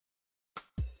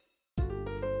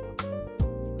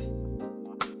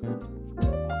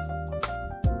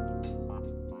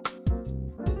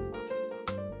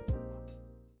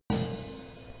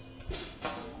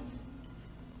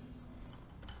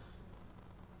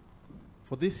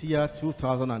For this year,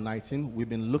 2019, we've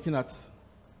been looking at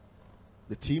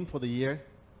the theme for the year.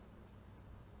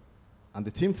 And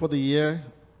the theme for the year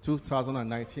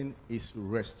 2019 is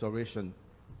restoration.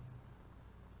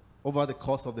 Over the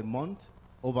course of the month,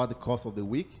 over the course of the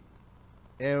week,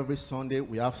 every Sunday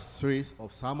we have series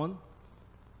of sermon.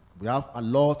 We have a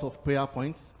lot of prayer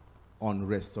points on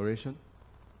restoration.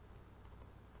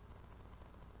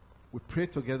 We pray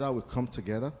together, we come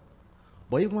together.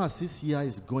 But even as this year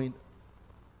is going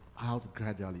out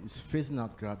gradually, it's phasing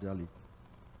out gradually,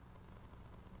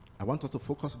 I want us to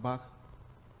focus back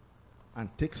and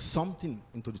take something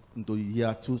into the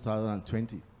year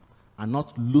 2020 and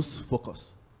not lose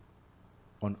focus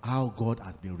on how God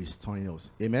has been restoring us.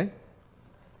 Amen?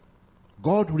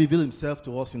 God revealed himself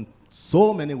to us in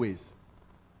so many ways.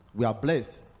 We are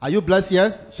blessed. Are you blessed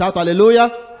here? Shout hallelujah.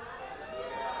 Hallelujah.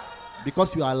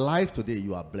 Because you are alive today,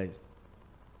 you are blessed.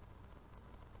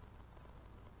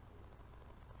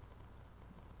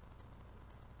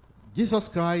 Jesus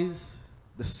Christ,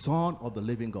 the Son of the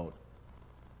living God,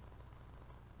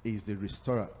 is the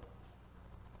restorer.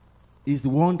 Is the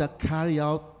one that carry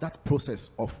out that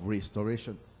process of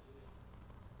restoration.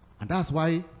 And that's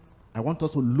why I want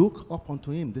us to look up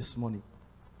unto him this morning.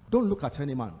 Don't look at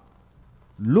any man.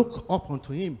 Look up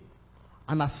unto him.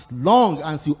 And as long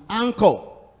as you anchor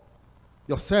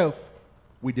yourself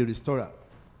with the restorer,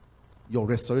 your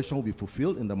restoration will be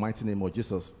fulfilled in the mighty name of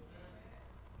Jesus.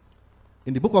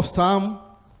 In the book of Psalm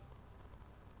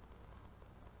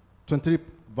 23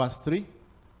 verse 3,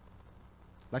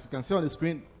 like you can see on the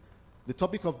screen, the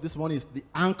topic of this morning is the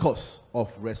anchors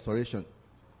of restoration.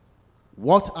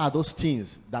 What are those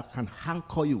things that can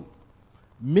anchor you,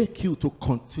 make you to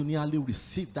continually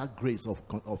receive that grace of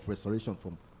restoration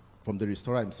from the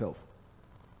restorer himself?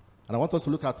 And I want us to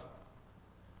look at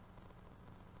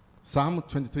Psalm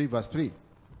 23 verse 3.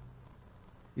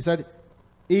 He said,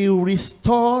 he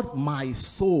restored my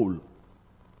soul.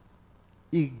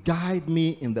 He guided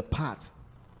me in the path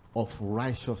of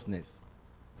righteousness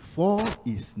for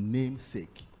his name's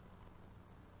sake.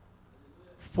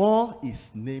 For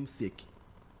his name's sake.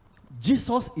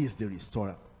 Jesus is the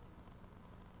restorer.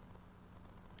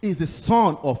 He is the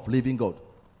Son of living God.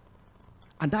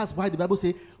 And that's why the Bible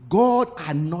says God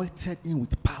anointed him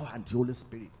with power and the Holy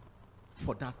Spirit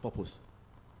for that purpose.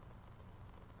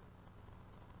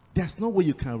 There's no way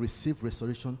you can receive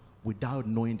restoration without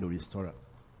knowing the restorer.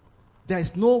 There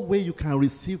is no way you can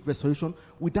receive restoration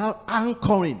without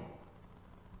anchoring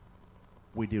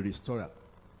with the restorer.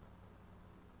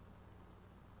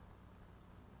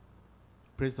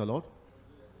 Praise the Lord.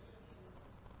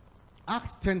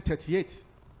 Acts 10:38.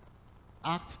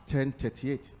 Acts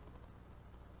 10:38.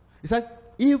 He said,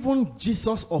 even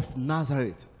Jesus of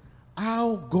Nazareth,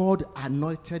 how God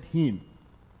anointed him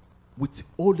with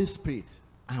Holy Spirit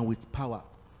and with power,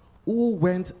 who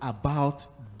went about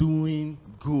doing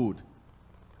good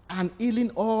and healing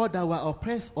all that were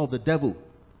oppressed of the devil.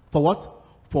 For what?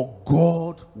 For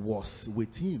God was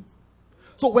with him.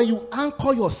 So when you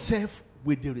anchor yourself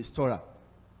with the restorer,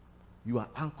 you are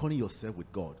anchoring yourself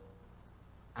with God.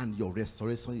 And your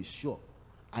restoration is sure.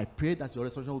 I pray that your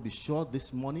restoration will be sure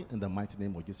this morning in the mighty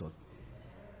name of Jesus.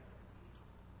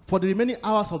 For the remaining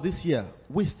hours of this year,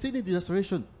 we still need the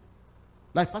restoration.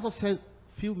 Like Pastor said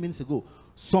a few minutes ago,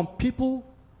 some people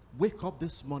wake up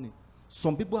this morning.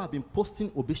 Some people have been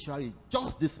posting obituary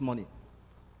just this morning.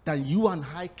 That you and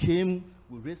I came,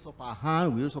 we raised up our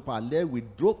hand, we raised up our leg, we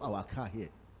drove our car here.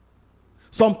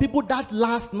 Some people, that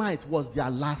last night was their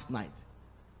last night.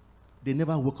 They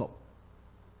never woke up.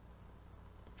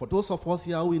 For those of us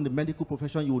here who in the medical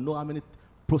profession, you will know how many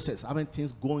processes, how many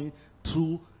things going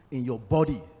through in your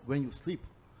body when you sleep.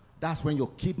 That's when your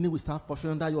kidney will start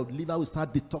functioning, that your liver will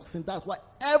start detoxing. That's why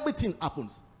everything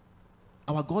happens.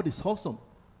 Our God is awesome.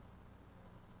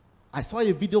 I saw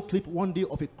a video clip one day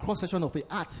of a cross-section of a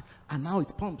heart, and now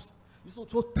it pumps. You saw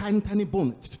so tiny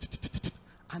bone.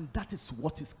 And that is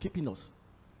what is keeping us.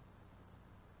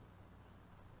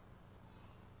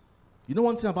 You know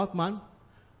one thing about man?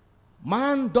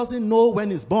 Man doesn't know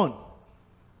when he's born.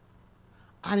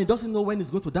 And he doesn't know when he's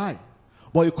going to die.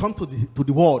 But he comes to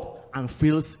the world and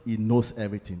feels he knows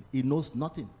everything. He knows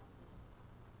nothing.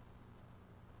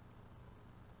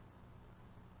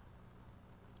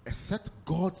 Except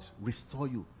God restore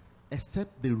you.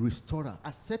 Except the restorer.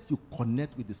 Except you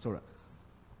connect with the restorer.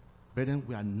 Brethren,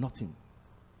 we are nothing.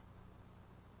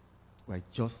 We are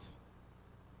just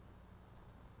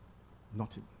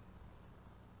nothing.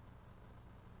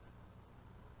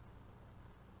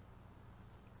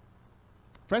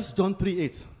 1 John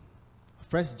 3:8.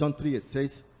 1 John 3:8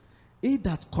 says, he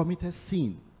that committeth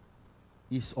sin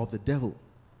is of the devil.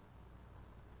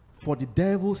 For the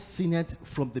devil sinned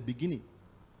from the beginning.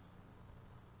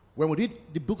 When we read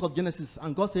the book of Genesis,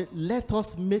 and God said, let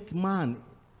us make man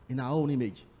in our own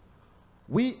image.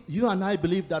 You and I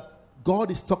believe that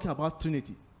God is talking about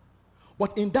Trinity.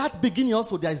 But in that beginning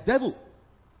also, there is devil.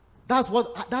 That's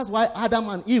why Adam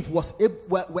and Eve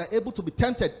were able to be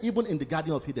tempted even in the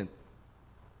Garden of Eden.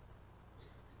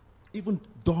 Even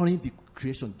during the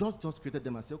creation, God just created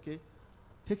them and said, okay,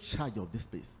 take charge of this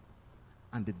place.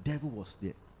 And the devil was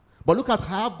there. But look at,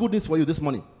 I have good news for you this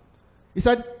morning. He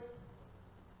said,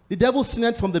 the devil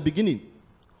sinned from the beginning.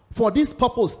 For this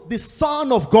purpose, the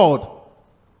Son of God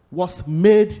was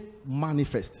made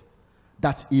manifest,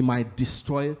 that he might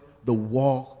destroy the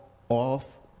work of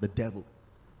the devil.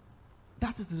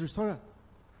 That is the restorer.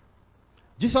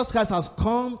 Jesus Christ has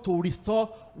come to restore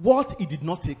what he did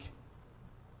not take.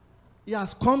 He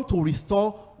has come to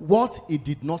restore what he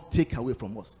did not take away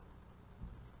from us.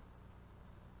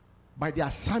 By the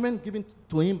assignment given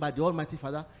to him by the Almighty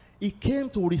Father, he came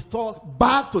to restore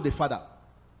back to the Father.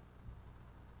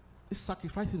 He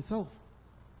sacrificed himself.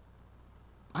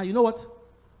 And you know what?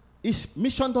 His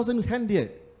mission doesn't end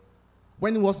here.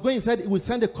 When he was going, he said he will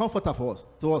send a comforter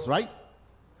to us, right?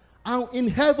 And in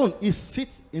heaven, he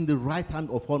sits in the right hand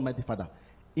of Almighty Father,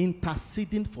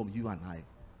 interceding for you and I.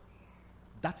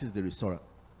 That is the restorer.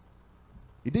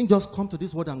 He didn't just come to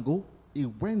this world and go. He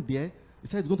went there. He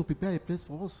said he's going to prepare a place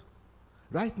for us.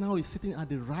 Right now, he's sitting at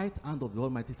the right hand of the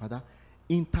Almighty Father,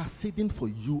 interceding for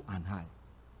you and I.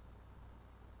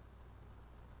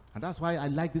 And that's why I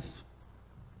like this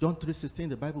John 3:16 in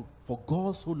the Bible. For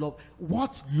God so loved.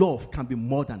 What love can be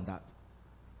more than that?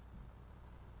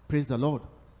 Praise the Lord.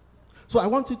 So I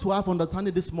want you to have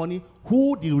understanding this morning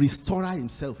who the restorer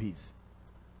himself is.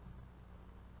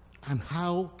 And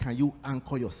how can you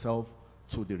anchor yourself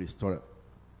to the restorer?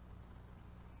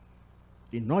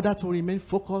 In order to remain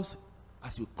focused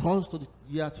as you cross to the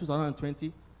year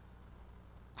 2020,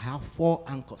 I have 4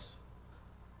 anchors.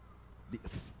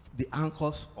 The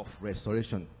anchors of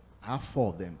restoration. I have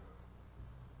 4 of them.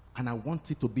 And I want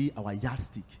it to be our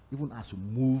yardstick, even as we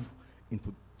move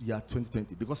into year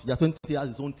 2020. Because year 2020 has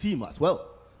its own theme as well.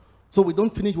 So we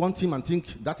don't finish one theme and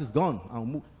think that is gone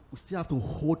and move. We still have to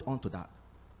hold on to that.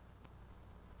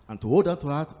 And to hold on to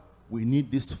that, we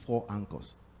need these 4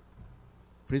 anchors.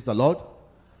 Praise the Lord.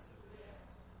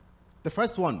 The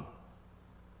first one,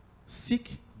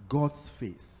 seek God's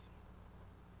face.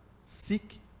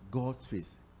 Seek God's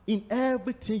face. In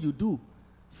everything you do,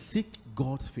 seek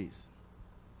God's face.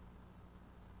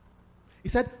 He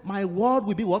said, my word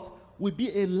will be what? Will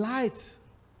be a light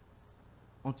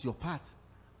unto your path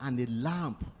and a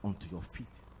lamp unto your feet.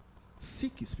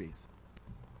 Seek his face.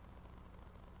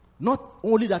 Not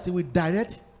only that he will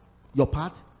direct your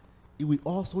path, he will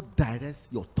also direct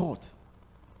your thought.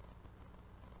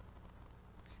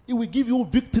 He will give you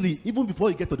victory even before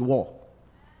you get to the war.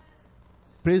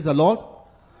 Praise the Lord.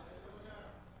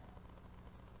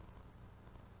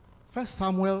 1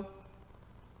 Samuel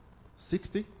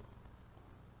 60.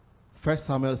 1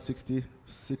 Samuel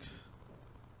 66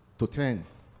 to 10.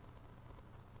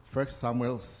 1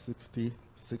 Samuel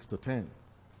 66 to 10.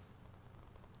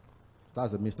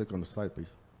 That's a mistake on the slide,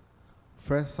 please.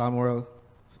 1 Samuel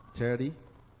 30,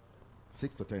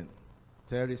 6 to 10.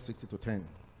 30, 60 to 10.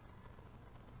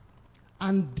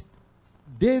 And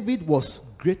David was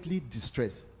greatly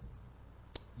distressed.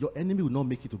 Your enemy will not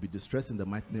make you to be distressed in the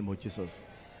mighty name of Jesus.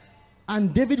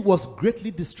 And David was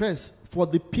greatly distressed, for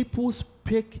the people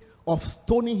spake of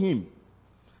stoning him,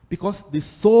 because the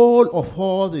soul of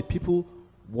all the people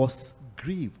was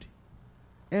grieved,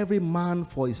 every man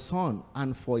for his son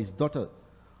and for his daughter.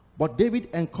 But David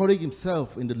encouraged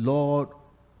himself in the Lord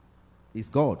his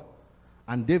God.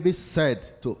 And David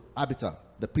said to Abiathar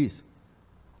the priest,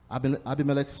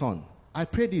 Abimelech's son, I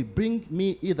pray thee, bring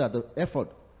me either the ephod.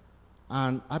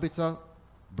 And Abiathar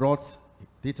brought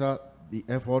thither the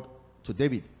ephod to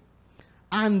David.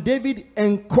 And David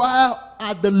inquired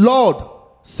at the Lord,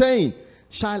 saying,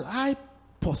 shall I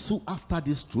pursue after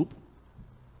this troop?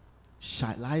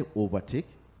 Shall I overtake?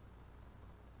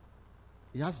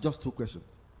 He has just 2 questions.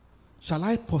 Shall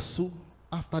I pursue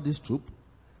after this troop?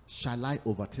 Shall I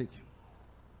overtake?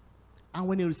 And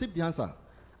when he received the answer,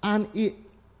 and he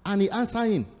answered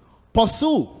him,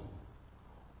 pursue,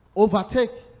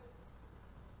 overtake,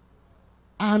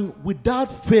 and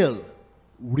without fail,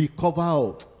 recover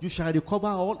all. You shall recover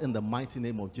all in the mighty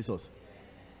name of Jesus.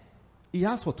 He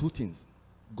asked for 2 things.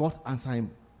 God answered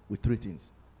him with 3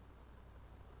 things.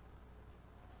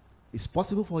 It's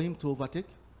possible for him to overtake,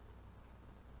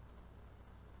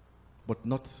 but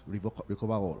not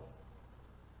recover all.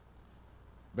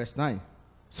 Verse 9.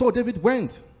 So David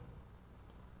went.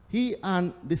 he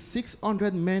and the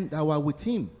 600 men that were with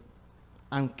him,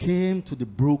 and came to the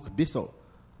brook Besor,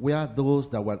 where those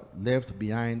that were left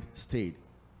behind stayed.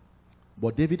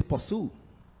 But David pursued,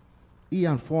 he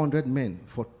and 400 men,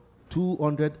 for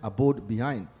 200 abode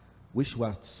behind, which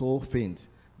were so faint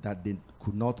that they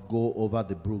could not go over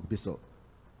the brook Besor.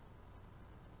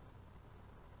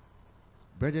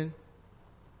 Brethren,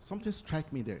 something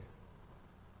struck me there.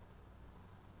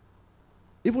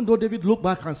 Even though David looked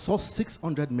back and saw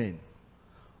 600 men,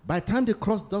 by the time they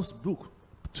crossed those brook,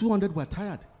 200 were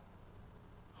tired.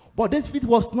 But David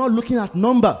was not looking at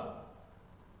number.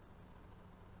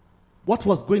 What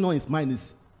was going on in his mind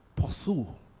is, pursue,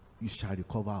 you shall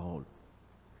recover all.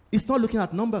 He's not looking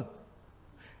at number.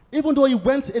 Even though he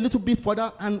went a little bit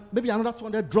further and maybe another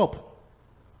 200 drop,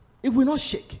 it will not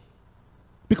shake.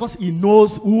 Because he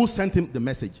knows who sent him the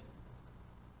message.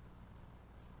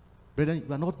 Brethren,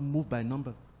 you are not moved by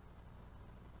number.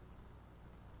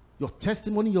 Your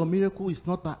testimony, your miracle is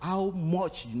not by how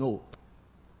much you know.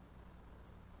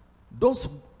 Those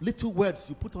little words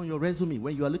you put on your resume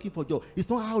when you are looking for a job, it's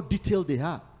not how detailed they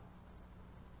are.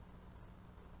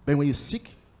 But when you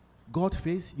seek God's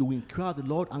face, you will inquire the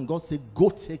Lord, and God said, go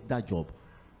take that job.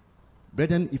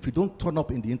 Brethren, if you don't turn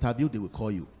up in the interview, they will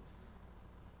call you.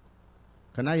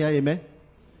 Can I hear amen?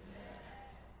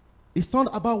 It's not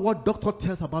about what doctor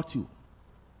tells about you.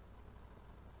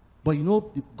 But you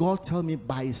know, God tell me,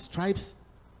 by his stripes,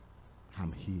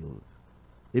 I'm healed.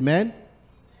 Amen?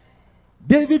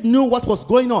 David knew what was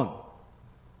going on.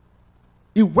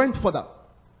 He went further.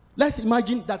 Let's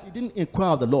imagine that he didn't inquire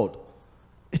of the Lord.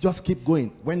 He just kept going.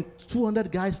 When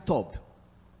 200 guys stopped,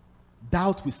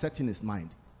 doubt will set in his mind.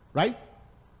 Right?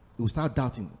 He will start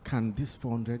doubting. Can this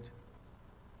 400?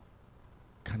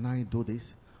 Can I do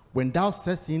this? When doubt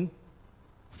sets in,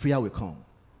 fear will come.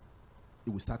 It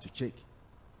will start to shake.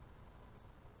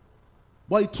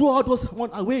 But he threw all those one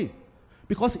away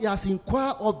because he has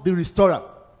inquired of the restorer.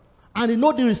 And he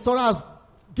knows the restorer has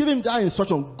given him that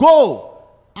instruction. Go,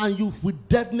 and you will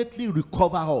definitely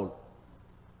recover all.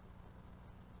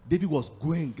 David was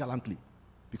going gallantly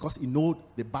because he knew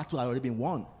the battle had already been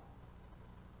won.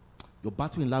 Your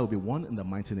battle in life will be won in the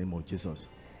mighty name of Jesus.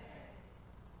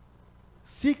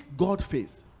 Seek God's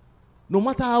face. No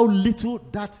matter how little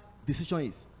that decision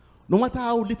is, no matter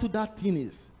how little that thing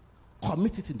is,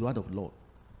 commit it in the word of the Lord.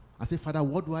 And say, Father,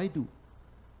 what do I do?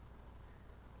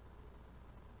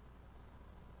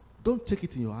 Don't take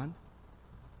it in your hand.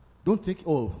 Don't think,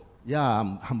 oh,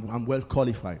 yeah, I'm well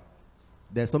qualified.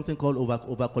 There's something called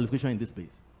over-qualification in this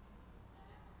place.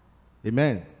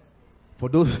 Amen. For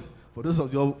those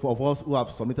of us who have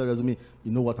submitted a resume,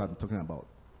 you know what I'm talking about.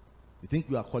 You think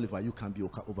you are qualified, you can be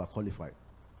overqualified.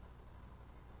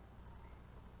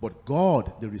 But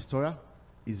God, the restorer,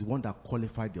 is the one that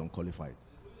qualified the unqualified.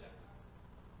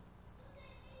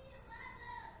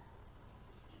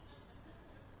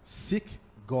 Seek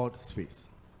God's face.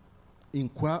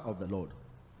 Inquire of the Lord.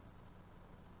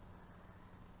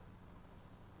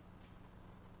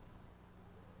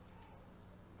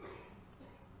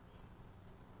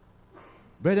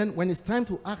 Brethren, when it's time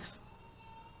to ask,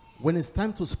 when it's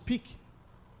time to speak,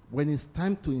 when it's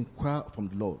time to inquire from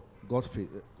the Lord, God's face,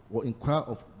 or inquire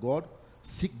of God,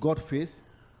 seek God's face,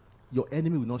 your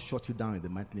enemy will not shut you down in the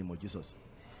mighty name of Jesus.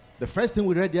 The first thing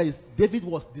we read there is David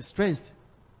was distressed.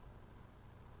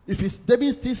 If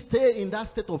David still stay in that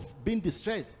state of being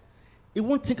distressed, he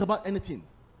won't think about anything.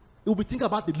 He will be thinking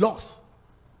about the loss.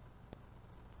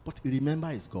 But he remember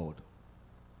his God.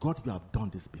 God, you have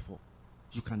done this before.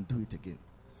 You can do it again.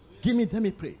 Let me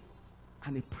pray.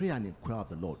 And he pray and inquire of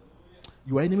the Lord.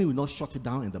 Your enemy will not shut you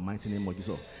down in the mighty name of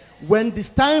Jesus. When it's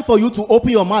time for you to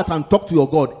open your mouth and talk to your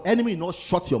God, enemy will not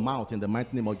shut your mouth in the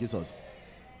mighty name of Jesus.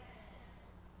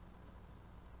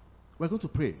 We're going to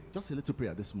pray. Just a little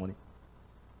prayer this morning.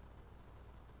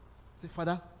 Say,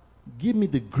 Father, give me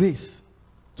the grace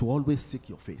to always seek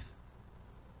your face.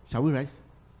 Shall we rise?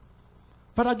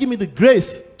 Father, give me the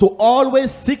grace to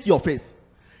always seek your face.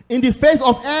 In the face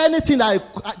of anything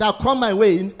that come my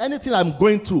way, in anything I'm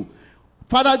going through,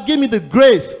 Father, give me the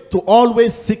grace to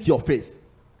always seek your face.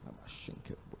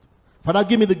 Father,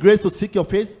 give me the grace to seek your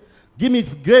face. Give me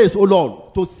grace, oh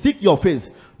Lord, to seek your face.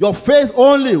 Your face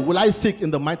only will I seek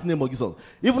in the mighty name of Jesus.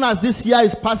 Even as this year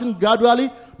is passing gradually,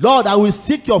 Lord, I will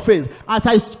seek your face. As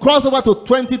I cross over to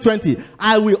 2020,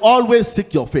 I will always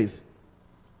seek your face.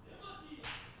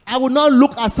 I will not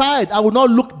look aside. I will not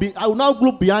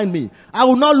look behind me. I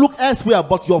will not look elsewhere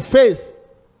but your face.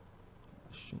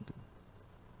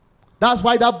 That's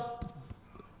why that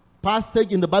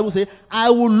passage in the Bible says, I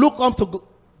will look up to God.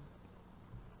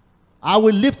 I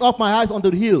will lift up my eyes on the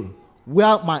hill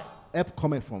where my help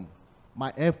coming from.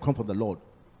 My help comes from the Lord.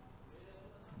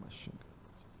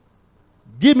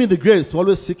 Give me the grace to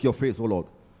always seek your face, oh Lord.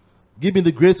 Give me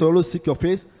the grace to always seek your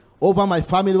face over my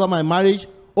family, over my marriage,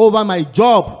 over my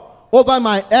job, over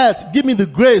my health. Give me the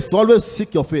grace to always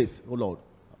seek your face, oh Lord.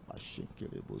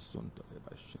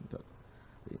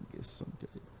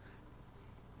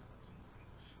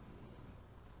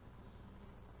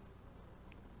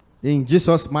 In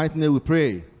Jesus' mighty name we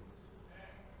pray.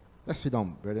 Let's sit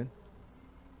down, brethren.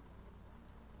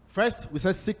 First, we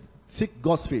said seek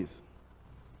God's face.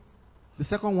 The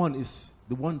second one is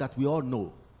the one that we all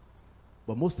know,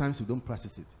 but most times we don't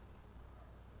practice it.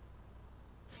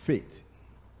 Faith.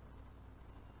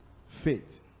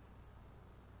 Faith.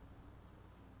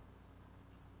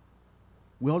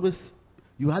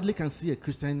 You hardly can see a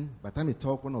Christian, by the time you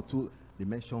talk one or two, they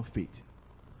mention faith.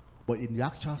 But in the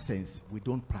actual sense, we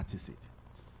don't practice it.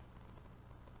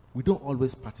 We don't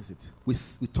always practice it. We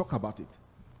talk about it.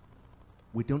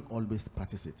 We don't always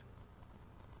practice it.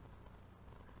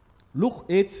 Luke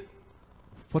 8,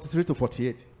 43 to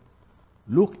 48.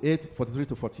 Luke 8, 43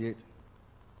 to 48.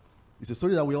 It's a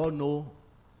story that we all know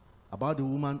about the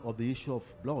woman of the issue of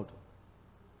blood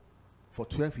for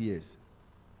 12 years.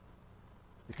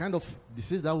 The kind of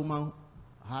disease that woman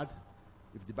had,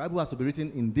 if the Bible has to be written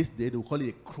in this day, they will call it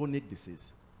a chronic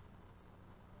disease.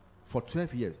 For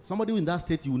 12 years. Somebody in that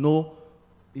state, you know,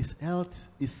 his health,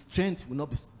 his strength will not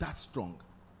be that strong.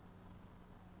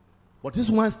 But this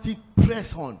one still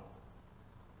press on.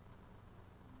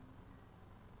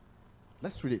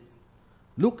 Let's read it.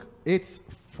 Luke 8,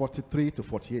 43 to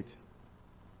 48.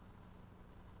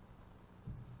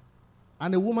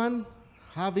 And a woman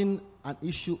having an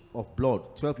issue of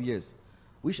blood, 12 years,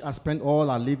 which has spent all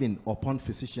her living upon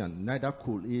physician, neither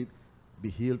could he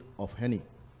be healed of any,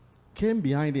 came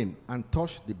behind him and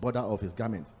touched the border of his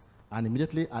garment, and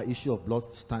immediately her issue of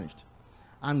blood stanched.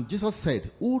 And Jesus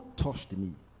said, Who touched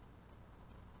me?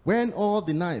 When all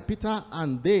the nine, Peter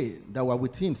and they that were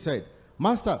with him, said,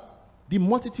 Master, the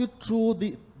multitude thronged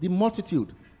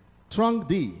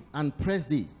thee and pressed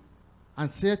thee,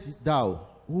 and said thou,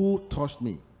 Who touched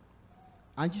me?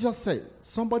 And Jesus said,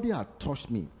 Somebody had touched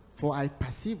me, for I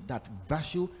perceive that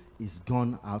virtue is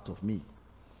gone out of me.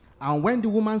 And when the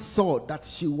woman saw that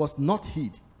she was not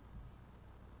hid,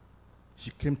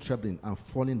 she came trembling and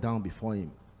falling down before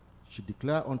him. She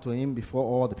declared unto him before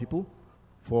all the people,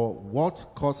 for what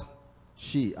cause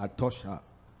she had touched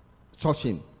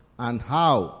him, and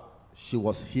how she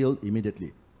was healed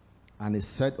immediately. And he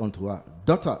said unto her,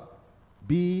 Daughter,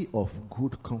 be of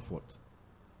good comfort.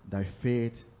 Thy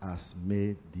faith has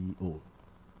made thee whole.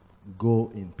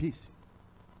 Go in peace.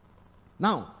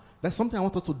 Now, there's something I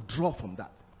want us to draw from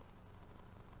that.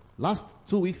 Last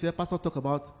 2 weeks here, Pastor talked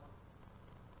about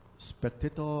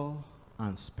spectator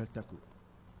and spectacle.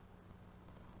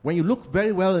 When you look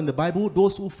very well in the Bible,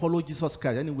 those who follow Jesus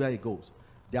Christ, anywhere he goes,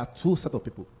 there are two sets of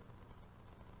people.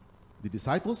 The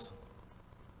disciples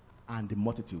and the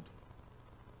multitude.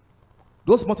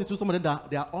 Those multitudes, some of them,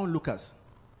 they are onlookers.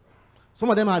 Some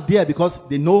of them are there because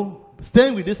they know,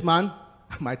 staying with this man,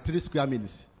 my 3 square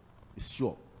meals is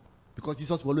sure. Because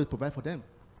Jesus will always provide for them.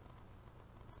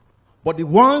 But the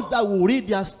ones that will read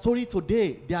their story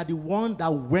today, they are the ones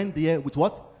that went there with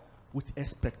what? With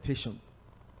expectation.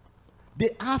 They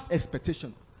have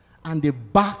expectation. And they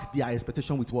back their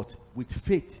expectation with what? With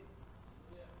faith.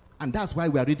 And that's why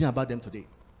we are reading about them today.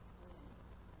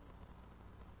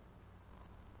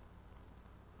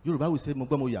 Yoruba will say,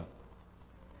 Mogbamoya.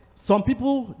 Some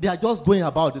people, they are just going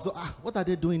about. They say, what are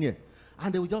they doing here?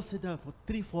 And they will just sit there for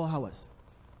 3-4 hours.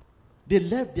 They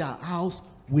left their house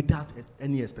without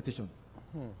any expectation.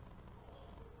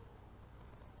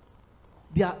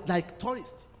 They are like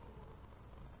tourists.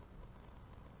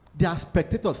 They are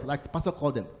spectators, like the pastor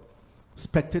called them.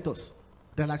 Spectators.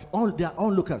 They're like they are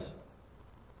onlookers.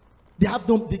 They have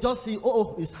no, they just see,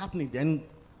 it's happening. Then,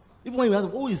 even when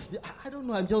you ask, I don't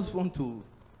know, I just want to,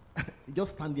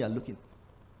 just stand there looking.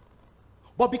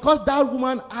 But because that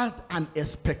woman had an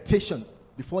expectation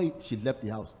before she left the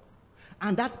house,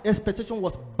 and that expectation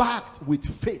was backed with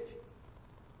faith,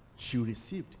 she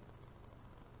received.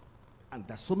 And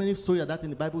there's so many stories of that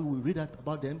in the Bible. We read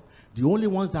about them. The only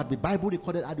ones that the Bible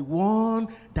recorded are the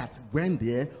ones that went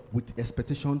there with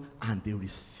expectation and they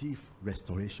received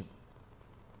restoration.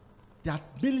 There are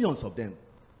millions of them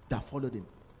that followed him.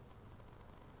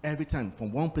 Every time,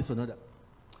 from one place to another.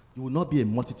 You will not be a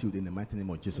multitude in the mighty name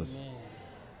of Jesus. Amen.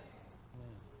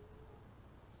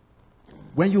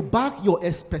 When you back your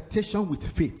expectation with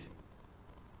faith,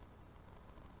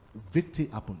 victory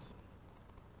happens.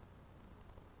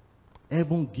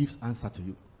 Heaven gives answer to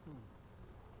you.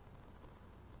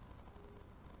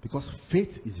 Because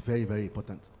faith is very, very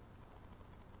important.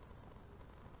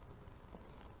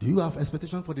 Do you have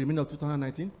expectation for the remainder of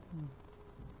 2019?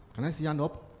 Can I see hand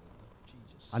up?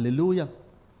 Jesus. Hallelujah.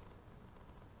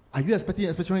 Are you expecting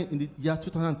expectation in the year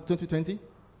 2020?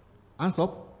 Hands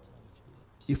up.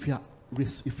 If you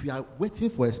are waiting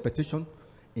for expectation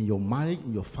in your marriage,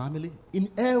 in your family, in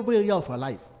every area of our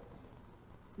life,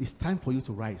 it's time for you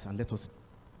to rise and let us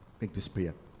make this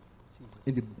prayer.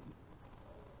 Can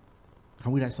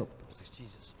we rise up?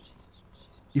 Jesus.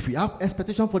 If we have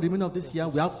expectation for the remainder of this year,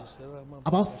 we have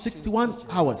about 61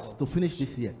 hours to finish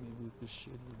this year.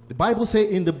 The Bible says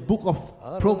in the book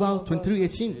of Proverbs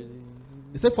 23:18,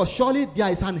 it says, "For surely there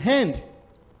is an end,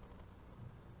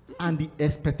 and the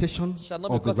expectation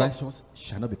of the righteous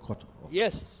shall not be cut off."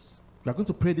 Yes. We are going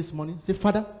to pray this morning. Say,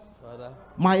 Father,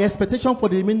 my expectation for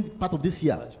the remaining part of this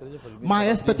year, my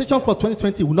expectation for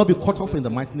 2020 will not be cut off in the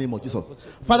mighty name of Jesus.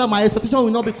 Father, my expectation will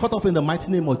not be cut off in the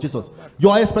mighty name of Jesus.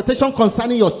 Your expectation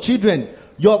concerning your children,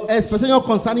 your expectation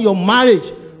concerning your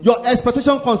marriage, your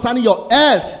expectation concerning your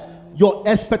health, your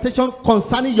expectation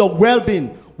concerning your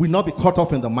well-being will not be cut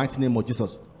off in the mighty name of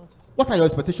Jesus. What are your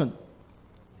expectations?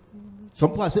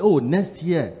 Some people say, oh, next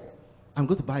year I'm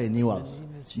going to buy a new house.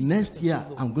 Next year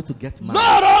I'm going to get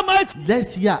married.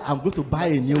 Next year I'm going to buy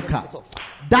a new car.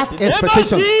 That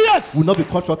expectation will not be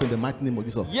cut short in the mighty name of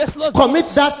Jesus. Yes, Lord. Commit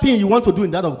that thing you want to do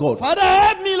in that of God. Father,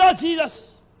 help me, Lord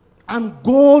Jesus. And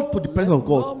go to the presence of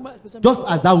God. Just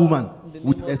as that woman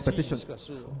with expectation.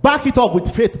 Back it up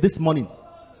with faith this morning.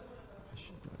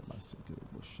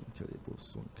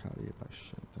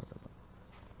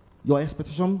 Your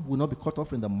expectation will not be cut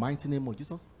off in the mighty name of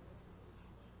Jesus.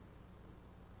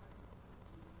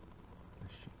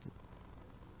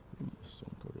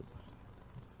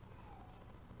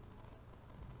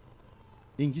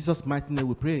 In Jesus' mighty name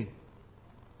we pray.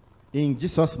 In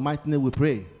Jesus' mighty name we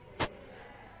pray.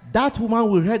 That woman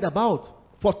we read about,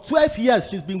 for 12 years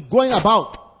she's been going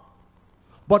about.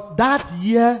 But that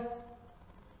year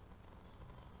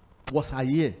was her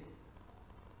year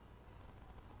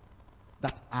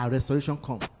that our restoration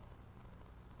comes.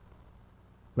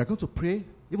 We are going to pray,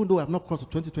 even though we have not crossed to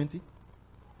 2020.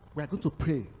 We are going to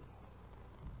pray.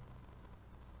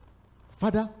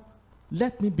 Father,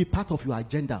 let me be part of your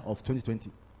agenda of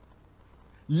 2020.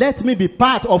 Let me be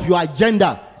part of your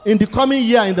agenda in the coming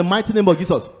year in the mighty name of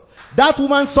Jesus. That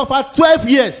woman suffered 12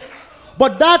 years,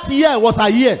 but that year was her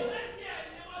year.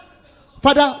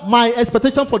 Father, my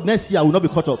expectation for next year will not be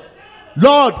cut off.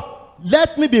 Lord,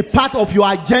 let me be part of your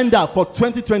agenda for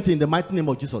 2020 in the mighty name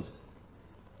of Jesus.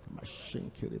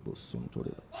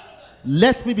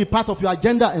 Let me be part of your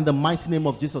agenda in the mighty name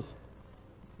of Jesus.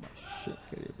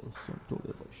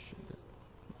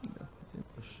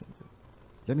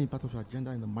 Let me be part of your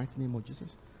agenda in the mighty name of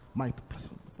Jesus.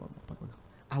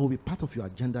 I will be part of your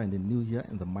agenda in the new year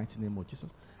in the mighty name of Jesus.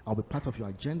 I'll be part of your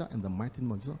agenda in the mighty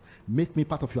name of Jesus. Make me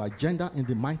part of your agenda in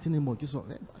the mighty name of Jesus.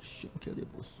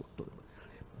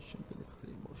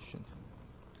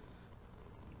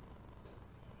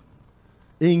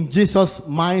 In Jesus'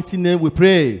 mighty name we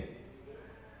pray.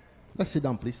 Let's sit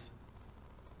down, please.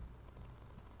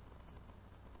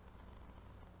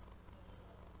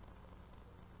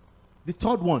 The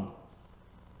third one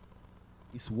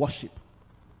is worship.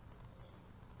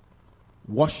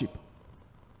 Worship.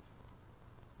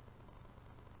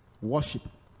 Worship.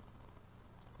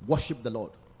 Worship the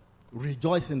Lord.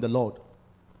 Rejoice in the Lord.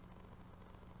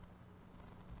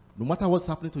 No matter what's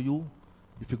happening to you,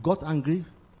 if you got angry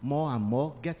more and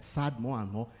more, get sad more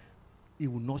and more,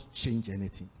 it will not change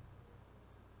anything.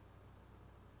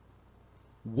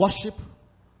 Worship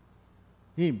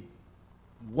Him.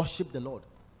 Worship the Lord.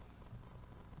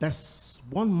 There's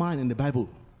one man in the Bible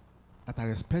that I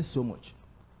respect so much.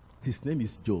 His name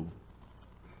is Job.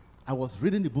 I was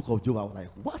reading the book of Job. I was like,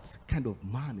 what kind of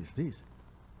man is this?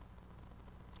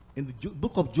 In the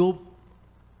book of Job,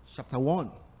 chapter 1,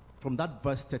 from that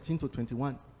verse 13 to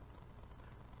 21.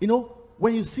 You know,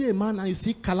 when you see a man and you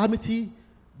see calamity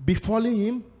befalling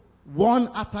him, one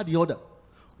after the other.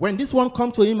 When this one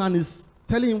comes to him and is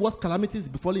telling him what calamity is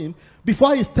befalling him,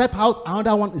 before he steps out,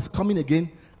 another one is coming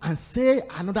again and say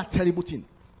another terrible thing.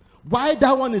 While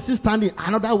that one is still standing,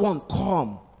 another one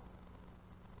come.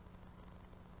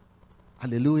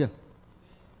 Hallelujah.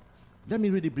 Let me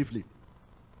read it briefly.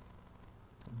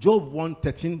 Job 1,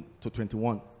 13 to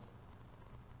 21.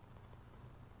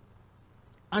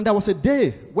 And there was a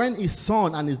day when his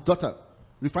son and his daughter,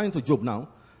 referring to Job now,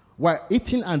 were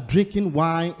eating and drinking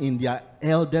wine in their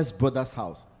eldest brother's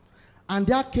house. And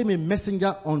there came a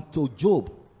messenger unto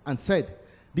Job and said,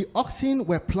 the oxen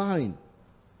were plowing,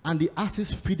 and the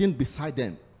asses feeding beside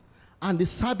them. And the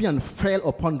Sabian fell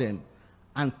upon them,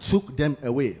 and took them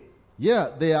away. Yeah,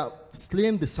 they are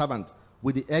slain the servant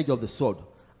with the edge of the sword,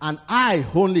 and I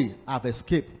only have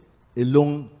escaped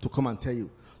alone to come and tell you.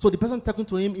 So the person talking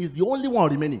to him is the only one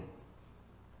remaining.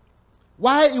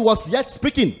 While he was yet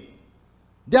speaking,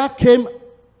 there came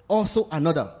also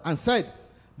another and said,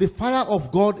 the fire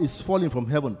of God is falling from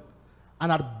heaven,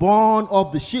 and had burned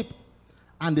up the sheep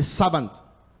and the servant,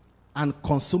 and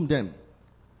consumed them.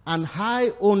 And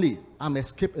I only am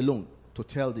escaped alone to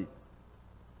tell thee.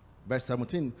 Verse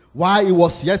 17. While he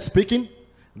was yet speaking,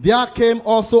 there came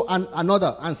also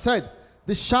another and said,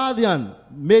 the Chaldean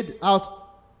made out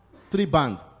 3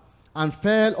 bands, and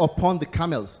fell upon the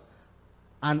camels,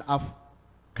 and have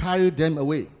carried them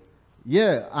away.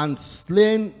 Yeah, and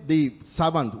slain the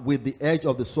servant with the edge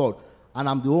of the sword. And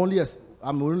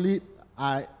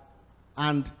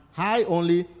I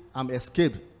only am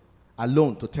escaped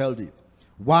alone to tell thee.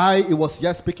 While he was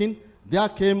yet speaking, there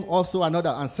came also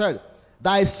another and said,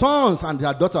 thy sons and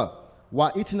their daughter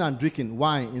were eating and drinking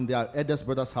wine in their eldest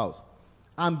brother's house.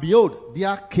 And behold,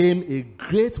 there came a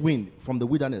great wind from the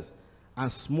wilderness,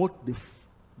 and smote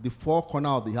the 4 corners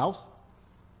of the house,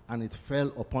 and it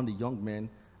fell upon the young men,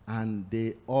 and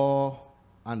they are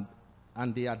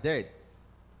dead.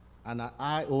 And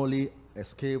I only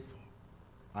escape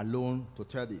alone to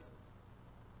tell thee.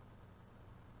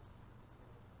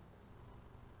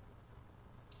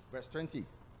 Verse 20.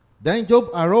 Then Job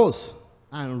arose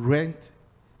and rent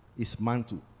his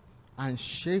mantle, and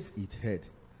shaved his head,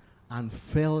 and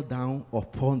fell down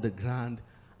upon the ground,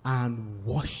 and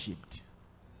worshipped.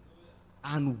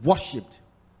 And worshipped.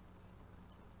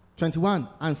 21.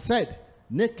 And said,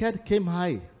 naked came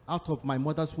I out of my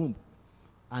mother's womb,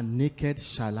 and naked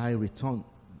shall I return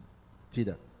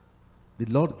thither. The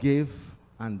Lord gave,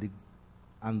 and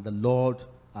the Lord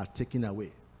are taken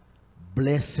away.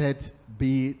 Blessed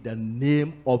be the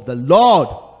name of the Lord.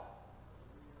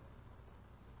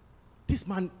 This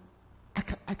man,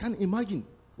 I can't imagine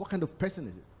what kind of person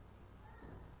is it.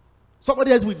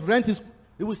 Somebody else will rent his,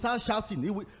 he will start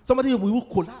shouting. Somebody will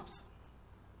collapse.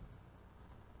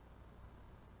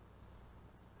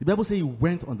 The Bible says he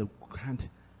went on the ground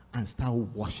and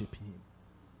started worshiping him.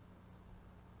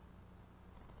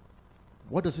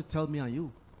 What does it tell me and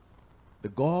you? The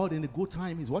God in the good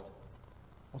time is what?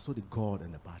 Also the God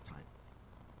in the bad time.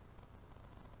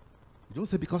 You don't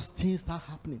say because things start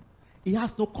happening. He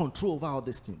has no control over all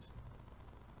these things.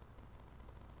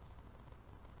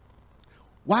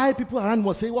 Why people around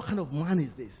must say, what kind of man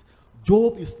is this?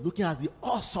 Job is looking at the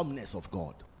awesomeness of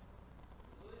God.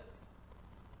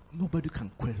 Nobody can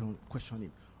question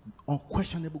him.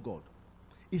 Unquestionable God.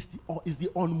 Is the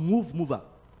unmoved mover.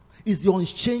 Is the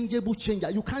unchangeable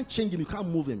changer. You can't change him, you can't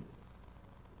move him.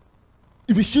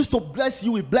 If he chooses to bless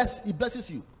you, he blesses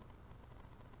you.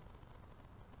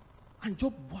 And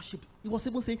Job worshipped. He was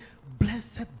even saying,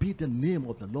 blessed be the name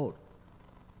of the Lord.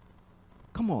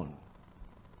 Come on.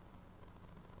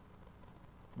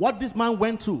 What this man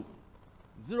went through,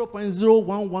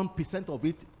 0.011% of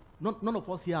it, none of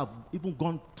us here have even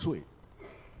gone through it.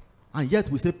 And yet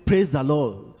we say, praise the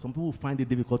Lord. Some people find it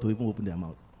difficult to even open their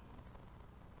mouth.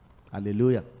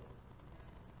 Hallelujah.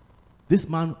 This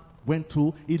man went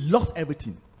through, he lost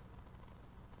everything.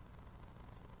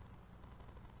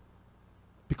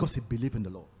 Because he believed in the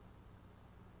Lord.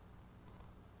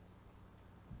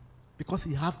 Because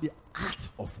he had the art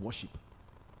of worship.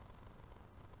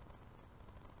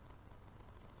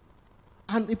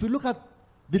 And if you look at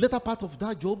the later part of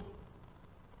that Job,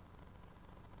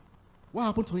 what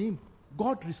happened to him?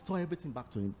 God restored everything back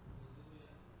to him.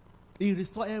 He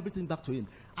restored everything back to him.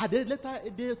 At the later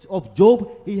days of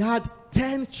Job, he had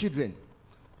 10 children,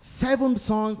 7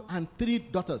 sons and 3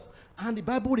 daughters. And the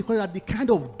Bible records that the kind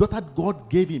of daughter God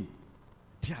gave him,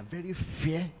 they are very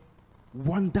fair,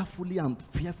 wonderfully and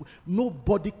fearful.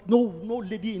 Nobody, no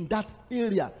lady in that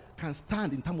area can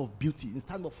stand in terms of beauty, in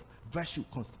terms of virtue,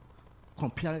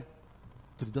 compared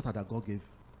to the daughter that God gave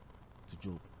to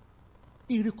Job.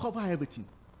 He recovered everything.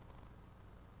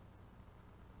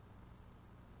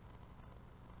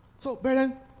 So,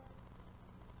 brethren,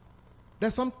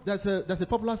 there's a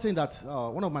popular saying that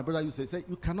one of my brothers used to say,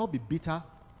 you cannot be bitter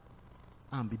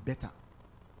and be better.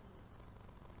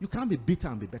 You can't be bitter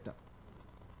and be better.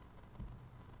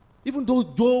 Even though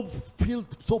Job feels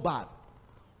so bad,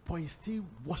 but he still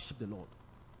worshiped the Lord.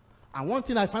 And one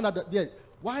thing I found out that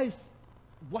why is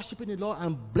worshiping the Lord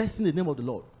and blessing the name of the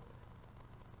Lord?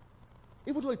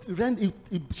 Even though it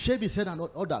shaved his head and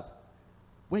all that,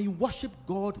 when you worship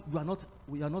God, you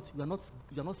are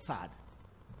not sad.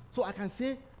 So I can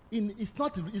say it's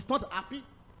not happy,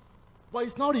 but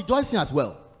it's not rejoicing as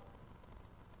well.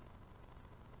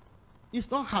 It's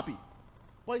not happy,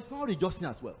 But it's not rejoicing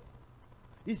as well.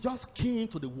 It's just keen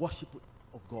to the worship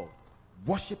of God.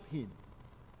 Worship him.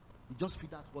 He just feel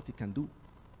that's what he can do.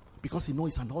 Because he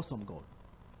knows he's an awesome God.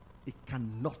 He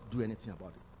cannot do anything about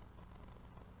it.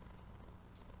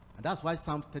 And that's why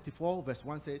Psalm 34 verse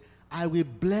 1 said, I will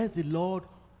bless the Lord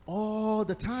all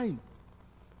the time.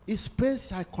 His praise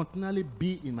shall continually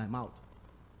be in my mouth.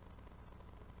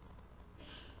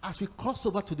 As we cross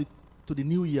over to the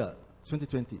new year,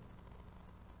 2020,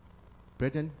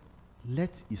 brethren,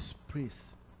 let his praise,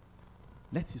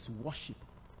 let his worship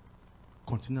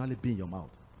continually be in your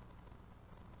mouth.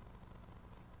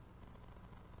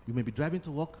 You may be driving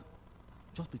to work,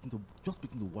 just begin to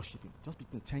worship him, just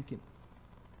begin to thank him.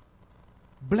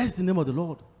 Bless the name of the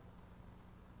Lord.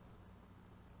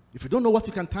 If you don't know what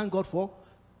you can thank God for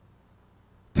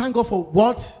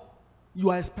what you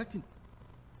are expecting.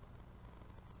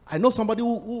 I know somebody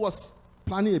who was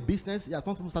planning a business. He has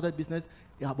not started a business,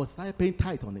 but started paying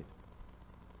tithe on it.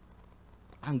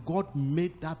 And God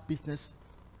made that business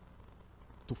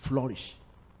to flourish.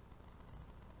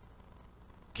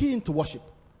 Key into worship.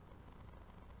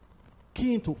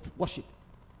 Key into worship.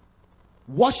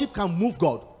 Worship can move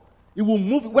God. It will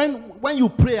move when you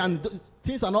pray and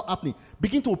things are not happening.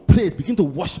 Begin to praise, begin to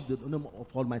worship the name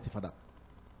of Almighty Father.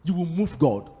 You will move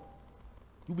God.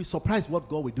 You'll be surprised what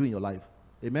God will do in your life.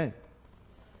 Amen.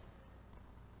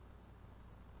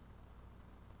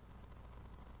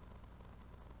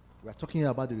 We are talking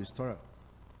about the restorer.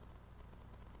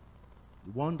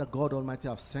 The one that God Almighty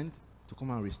has sent to come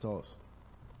and restore us.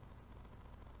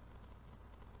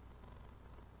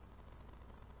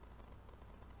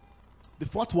 The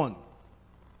fourth one,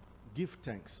 give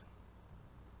thanks.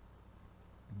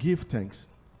 Give thanks.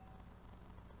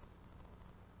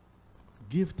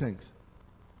 Give thanks.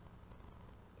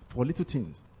 For little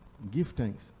things, give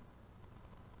thanks.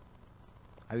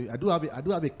 I do have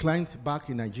a client back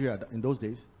in Nigeria in those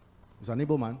days. He's an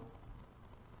able man.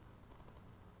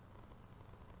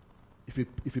 If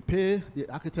you pay the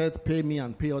architect, pay me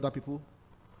and pay other people,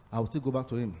 I will still go back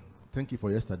to him. Thank you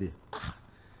for yesterday.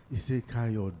 He said,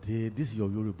 Kayode, this is your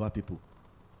Yoruba people.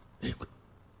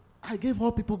 I gave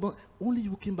all people, but only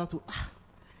you came back to.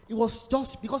 It was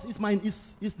just because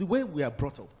it's the way we are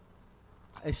brought up.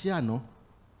 No.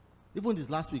 Even this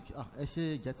last week, that's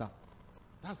the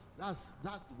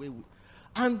way we.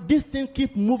 And this thing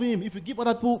keep moving him. If you give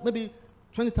other people maybe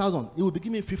 20,000, he will be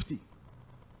giving me 50.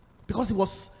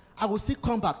 Because I will still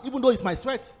come back, even though it's my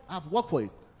sweat. I've worked for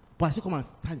it, but I still come and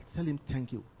tell him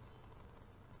thank you.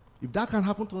 If that can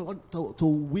happen to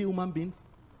we human beings,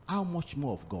 how much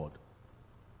more of God?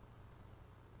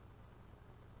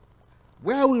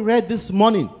 Where we read this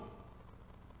morning,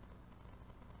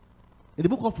 in the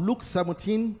book of Luke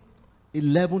 17,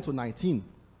 11 to 19.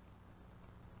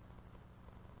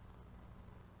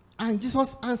 And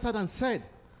Jesus answered and said,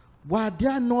 were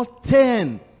there not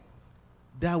 10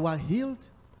 that were healed?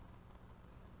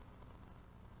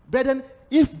 Brethren,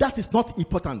 if that is not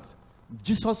important,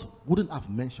 Jesus wouldn't have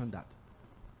mentioned that.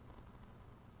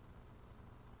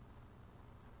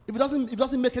 If it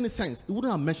doesn't make any sense, he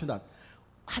wouldn't have mentioned that.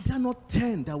 Are there not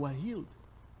 10 that were healed?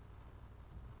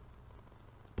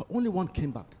 But only one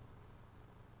came back.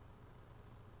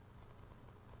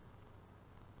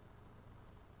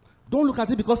 Don't look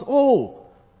at it because,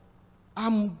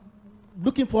 I'm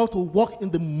looking forward to work in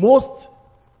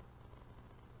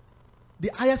the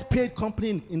highest paid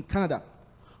company in Canada.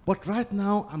 But right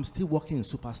now, I'm still working in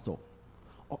Superstore.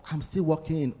 Or I'm still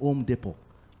working in Home Depot.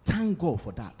 Thank God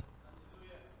for that.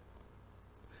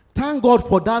 Thank God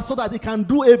for that so that he can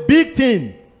do a big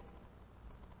thing.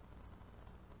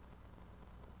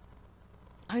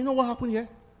 And you know what happened here?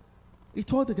 He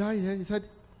told the guy here, he said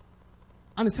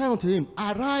unto him,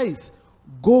 arise,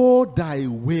 go thy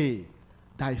way.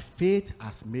 Thy faith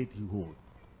has made you whole.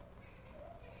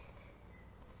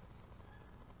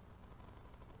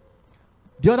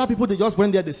 The other people, they just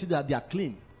went there, they see that they are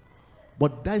clean.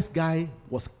 But this guy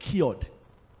was cured.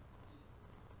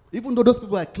 Even though those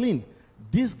people are clean,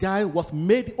 this guy was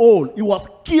made whole. He was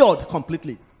cured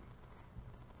completely.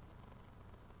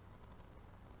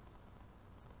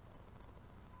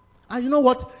 And you know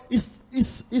what?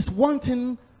 It's one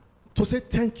thing to say,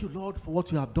 thank you, Lord, for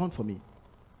what you have done for me.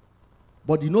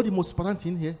 But you know the most important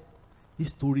thing here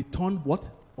is to return what?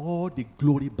 All the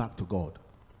glory back to God.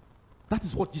 That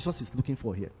is what Jesus is looking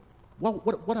for here.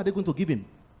 What are they going to give him?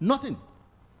 Nothing.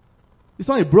 It's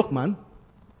not a broke man.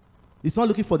 He's not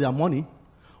looking for their money.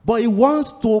 But he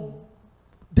wants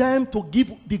them to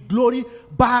give the glory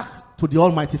back to the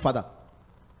Almighty Father.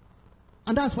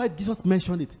 And that's why Jesus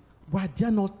mentioned it. Were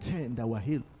there not 10 that were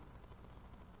healed?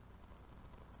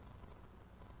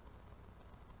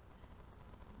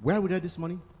 Where we read this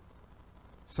morning?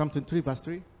 Psalm 23, verse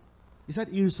 3. He said,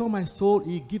 He restored my soul,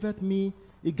 He guided me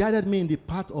in the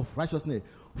path of righteousness.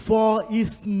 For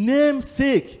His name's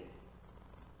sake.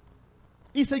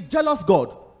 He's a jealous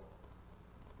God.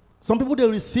 Some people, they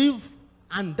receive,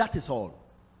 and that is all.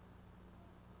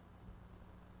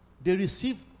 They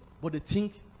receive, but they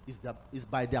think it's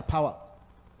by their power.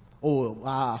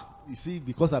 Oh, you see,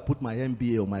 because I put my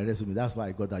MBA on my resume, that's why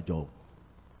I got that job.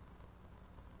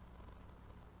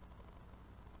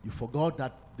 You forgot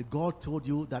that the God told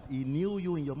you that He knew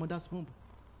you in your mother's womb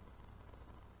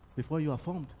before you were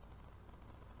formed.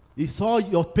 He saw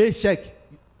your paycheck,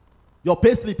 your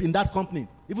pay slip in that company,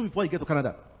 even before you get to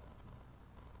Canada.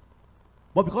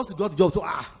 But because you got the job, so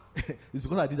it's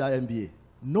because I did that MBA.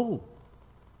 No.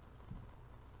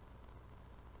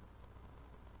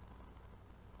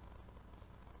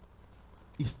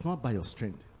 It's not by your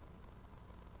strength.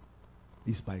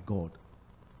 It's by God.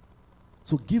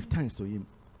 So give thanks to Him.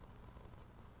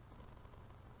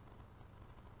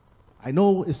 I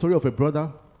know a story of a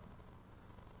brother.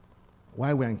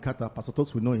 While we're in Qatar, Pastor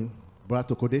Talks, we know him,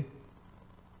 Brother Tokode.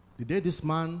 The day this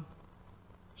man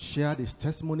shared his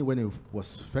testimony when he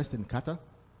was first in Qatar,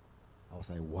 I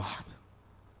was like, what?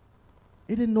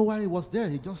 He didn't know why he was there.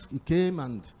 He came,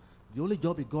 and the only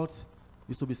job he got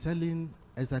is to be selling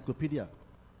encyclopedia.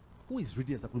 Who is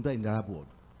reading encyclopedia in the Arab world?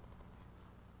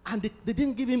 And they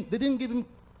didn't give him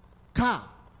car.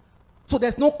 So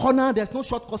there's no corner, there's no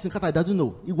shortcuts in Qatar. He doesn't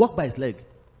know. He walked by his leg.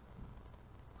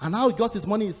 And how he got his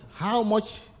money is how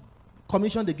much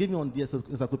commission they gave him on the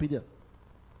encyclopedia.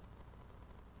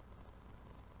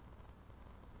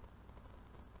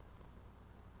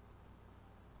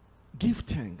 Give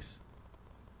thanks.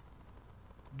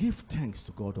 Give thanks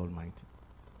to God Almighty.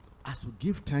 As you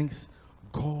give thanks,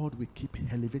 God will keep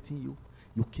elevating you.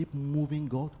 You keep moving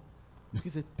God. You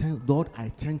keep saying, Lord, I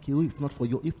thank you. If not for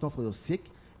your sake,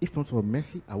 if not for your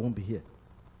mercy, I won't be here.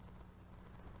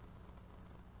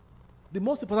 The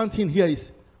most important thing here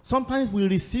is sometimes we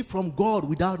receive from God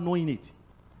without knowing it.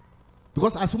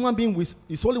 Because as human beings,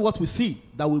 it's only what we see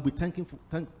that we'll be thank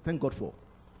God for.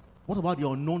 What about the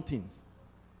unknown things?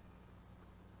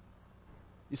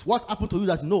 It's what happened to you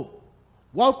that you know.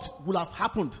 What will have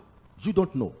happened, you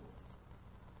don't know.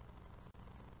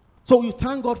 So you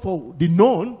thank God for the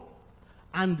known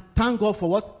and thank God for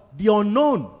what? The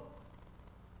unknown.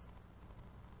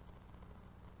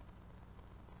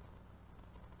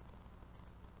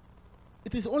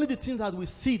 It is only the things that we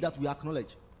see that we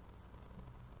acknowledge.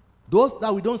 Those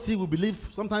that we don't see,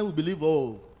 sometimes we believe,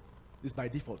 oh, it's by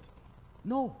default.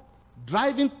 No.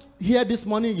 Driving here this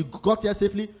morning, you got here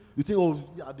safely, you think, oh,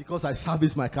 yeah, because I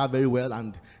serviced my car very well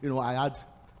and, I had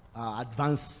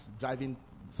advanced driving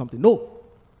something. No.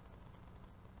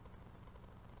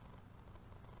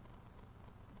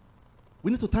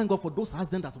 We need to thank God for those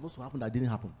accidents that are supposed to happen that didn't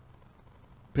happen.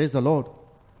 Praise the Lord.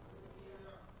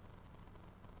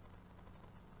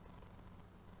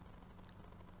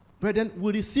 Brethren,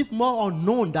 we receive more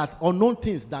unknown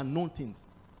things than known things.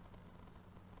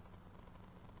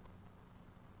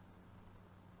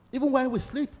 Even when we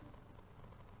sleep.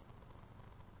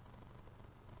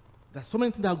 There's so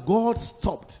many things that God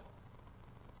stopped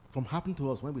from happening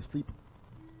to us when we sleep.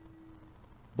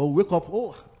 But we wake up,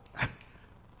 oh,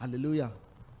 hallelujah.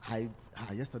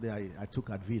 Yesterday I took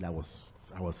Advil. I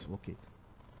was okay.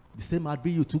 The same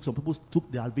Advil you took, some people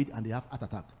took the Advil and they have heart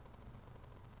attack.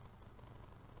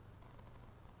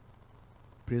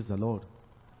 Praise the Lord.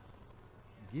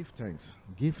 Give thanks.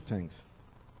 Give thanks.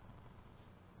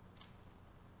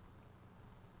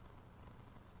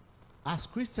 As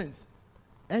Christians,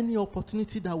 any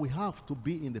opportunity that we have to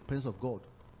be in the presence of God,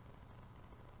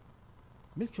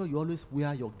 make sure you always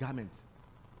wear your garment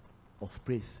of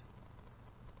praise.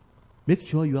 Make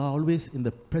sure you are always in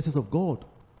the presence of God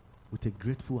with a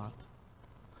grateful heart.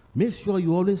 Make sure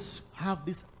you always have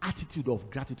this attitude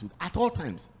of gratitude at all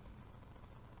times.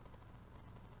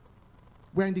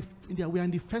 We're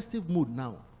in the festive mood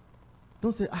now.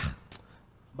 Don't say,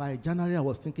 by January I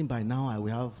was thinking by now I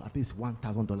will have at least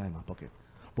 $1,000 in my pocket.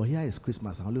 But here is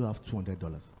Christmas, I only have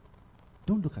 $200.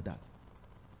 Don't look at that.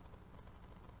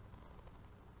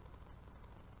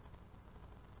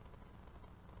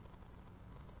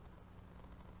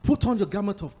 Put on your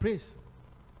garment of praise.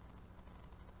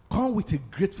 Come with a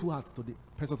grateful heart to the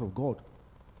presence of God.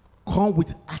 Come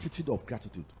with attitude of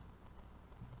gratitude.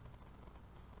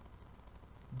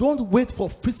 Don't wait for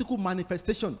physical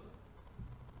manifestation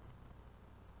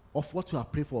of what you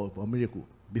have prayed for a miracle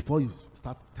before you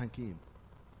start thanking Him.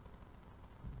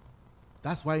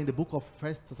 That's why in the book of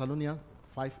 1 Thessalonians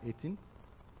 5:18,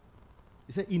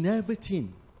 it said, in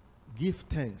everything give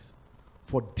thanks,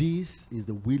 For this is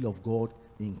the will of God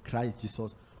in Christ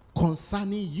Jesus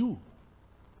concerning you.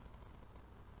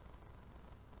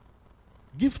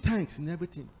 Give thanks in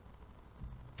everything.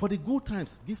 For the good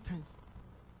times, give thanks.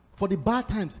 For the bad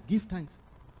times, give thanks.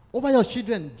 Over your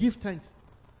children, give thanks.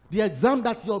 The exam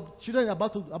that your children are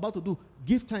about to do,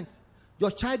 give thanks.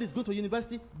 Your child is going to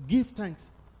university, give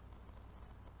thanks.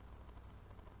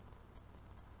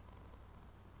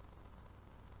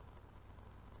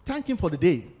 Thank him for the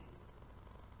day.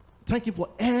 Thank him for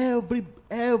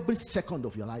every second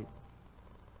of your life.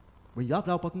 When you have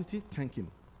the opportunity, thank him.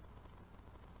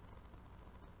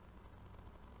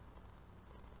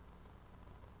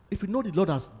 If you know the Lord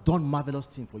has done marvelous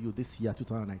things for you this year,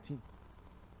 2019,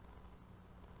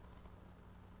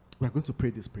 we are going to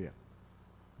pray this prayer.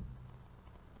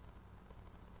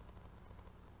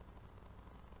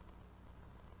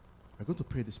 We're going to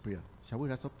pray this prayer. Shall we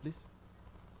rise up, please?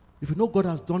 If you know God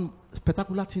has done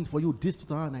spectacular things for you this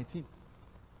 2019,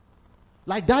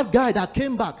 like that guy that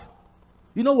came back,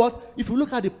 you know what? If you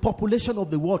look at the population of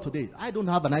the world today, I don't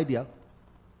have an idea.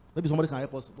 Maybe somebody can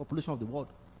help us. Population of the world.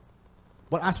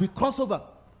 But as we cross over,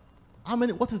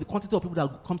 what is the quantity of people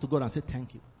that come to God and say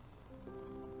thank you?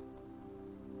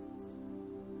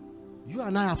 You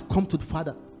and I have come to the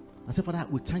Father and say, Father,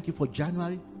 we thank you for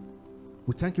January.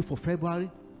 We thank you for February.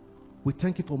 We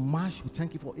thank you for March. We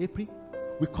thank you for April.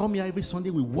 We come here every Sunday.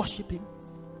 We worship him.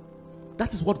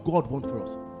 That is what God wants for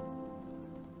us.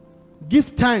 Give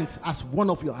thanks as one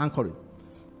of your anchoring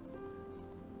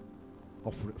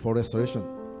for restoration.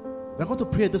 We're going to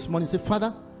pray this morning. Say,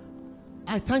 Father,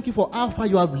 I thank you for how far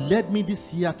you have led me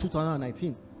this year,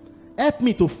 2019. Help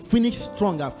me to finish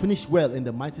strong and finish well in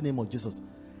the mighty name of Jesus.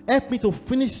 Help me to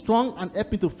finish strong and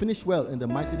help me to finish well in the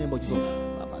mighty name of Jesus.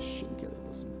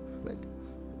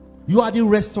 You are the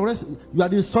restorer. You are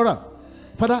the restorer.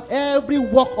 Father, every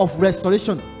work of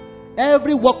restoration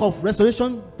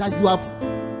that you have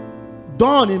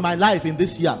done in my life in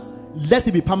this year, let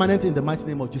it be permanent in the mighty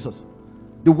name of Jesus.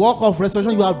 The work of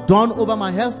restoration you have done over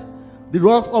my health, the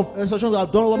work of restoration you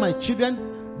have done over my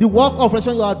children, the work of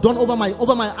restoration you have done over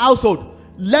my household,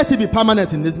 let it be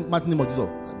permanent in this mighty name of Jesus.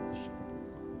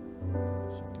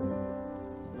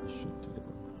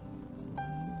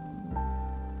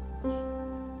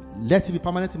 Let it be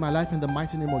permanent in my life in the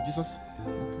mighty name of Jesus.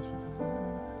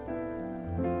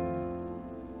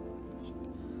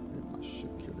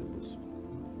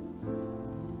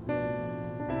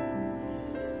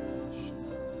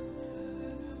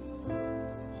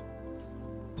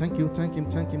 Thank you, thank him,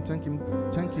 thank him, thank him,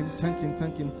 thank him, thank him,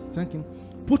 thank him, thank him.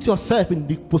 Put yourself in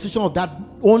the position of that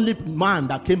only man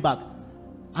that came back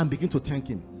and begin to thank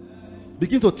him.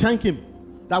 Begin to thank him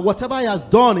that whatever he has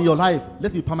done in your life,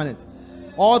 let it be permanent.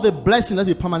 All the blessings, let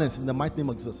it be permanent in the mighty name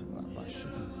of Jesus.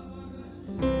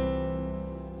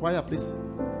 Choir, please.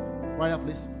 Choir,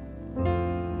 please.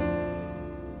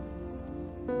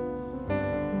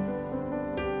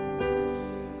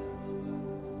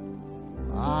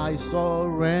 I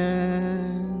surrender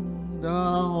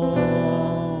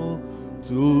all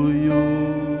to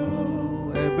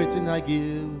you. Everything I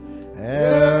give,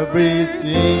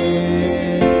 everything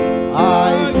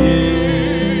I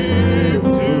give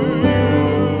to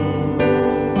you.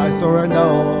 I surrender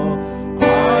all.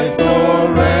 I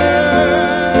surrender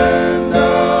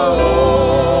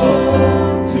all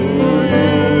to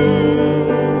you.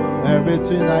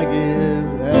 Everything I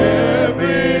give,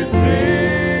 everything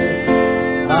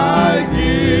I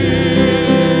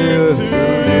give to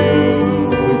you.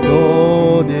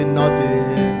 Withholding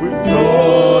nothing,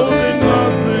 withholding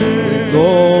nothing,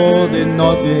 withholding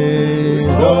nothing,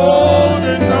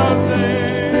 withholding nothing.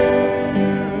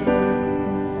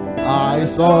 I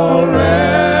surrender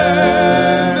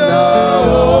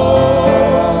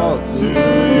all to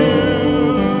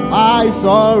you. I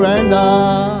surrender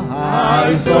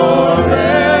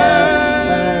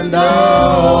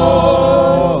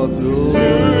all to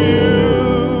you.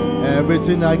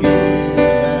 Everything I give,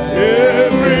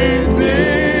 everything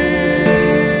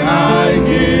I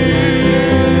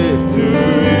give to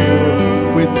you.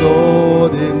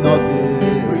 Withholding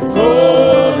nothing,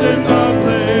 withholding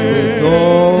nothing,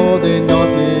 withholding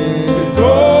nothing,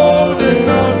 withholding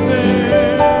nothing,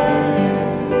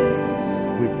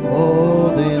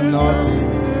 withholding nothing,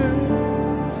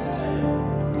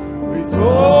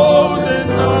 withholding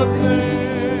nothing.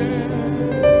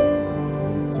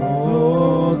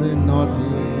 Withholding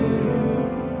nothing.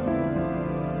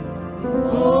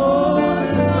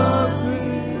 Withholding nothing.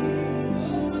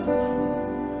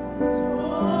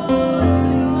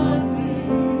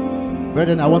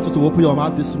 Brethren, I want you to open your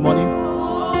mouth this morning.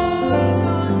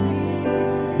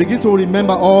 Begin to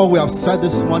remember all we have said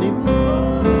this morning.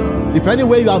 If any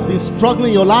way you have been struggling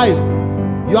in your life,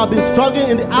 you have been struggling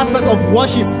in the aspect of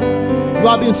worship, you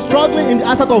have been struggling in the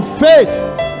aspect of faith,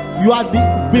 you have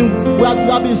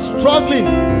been struggling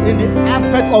in the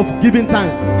aspect of giving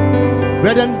thanks.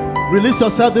 Brethren, release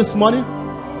yourself this morning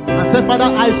and say, Father,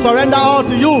 I surrender all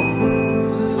to you.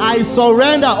 I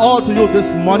surrender all to you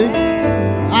this morning.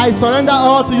 I surrender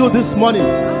all to you this morning.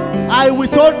 I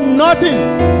withhold nothing.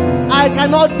 I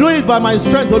cannot do it by my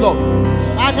strength, O Lord.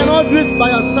 I cannot do it by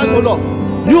your strength, O Lord.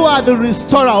 You are the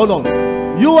restorer, O Lord.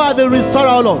 You are the restorer,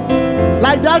 O Lord.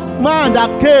 Like that man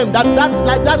that came,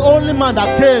 like that only man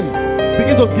that came,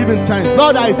 begin to give him thanks.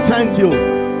 Lord, I thank you.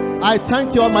 I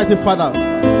thank you, Almighty Father.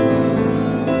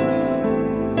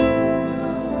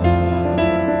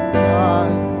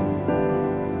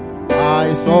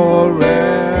 I surrender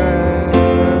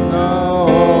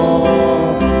all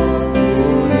to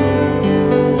you.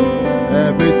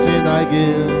 Everything I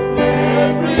give.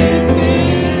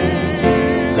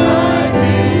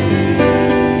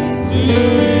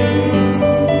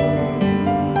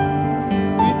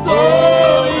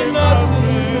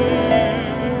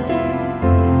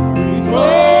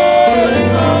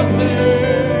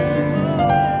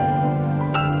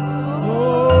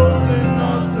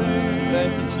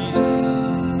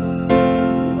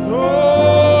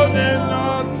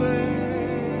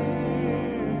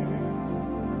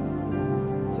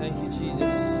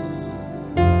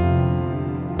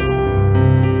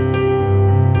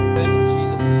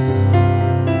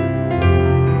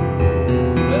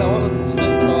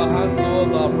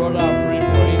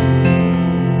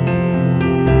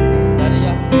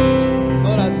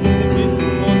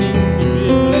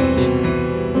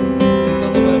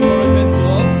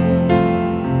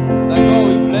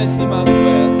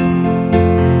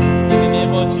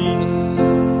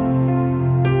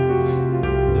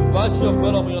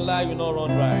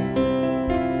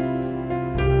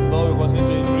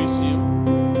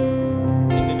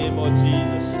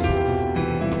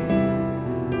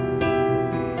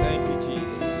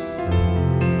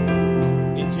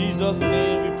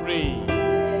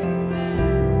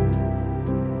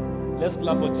 Let's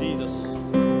clap for Jesus.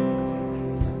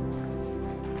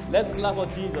 Let's clap for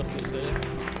Jesus, please.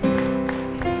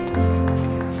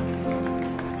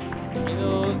 You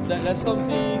know, there's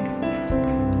something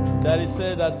that is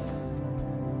said that's,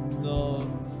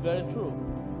 it's very true.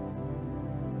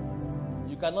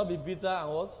 You cannot be bitter and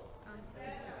what?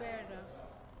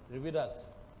 Repeat that.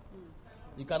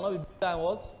 You cannot be bitter and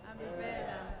what?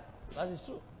 That is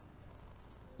true.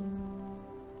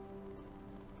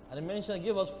 And he mentioned, he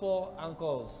gave us 4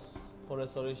 anchors for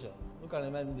restoration. Who can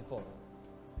remember the 4?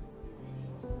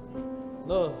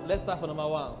 No, let's start from number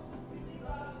 1.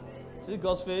 See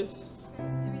God's face.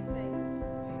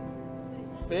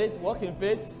 Faith, walk in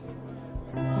faith.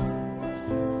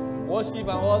 Worship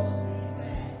and what?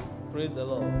 Praise the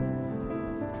Lord.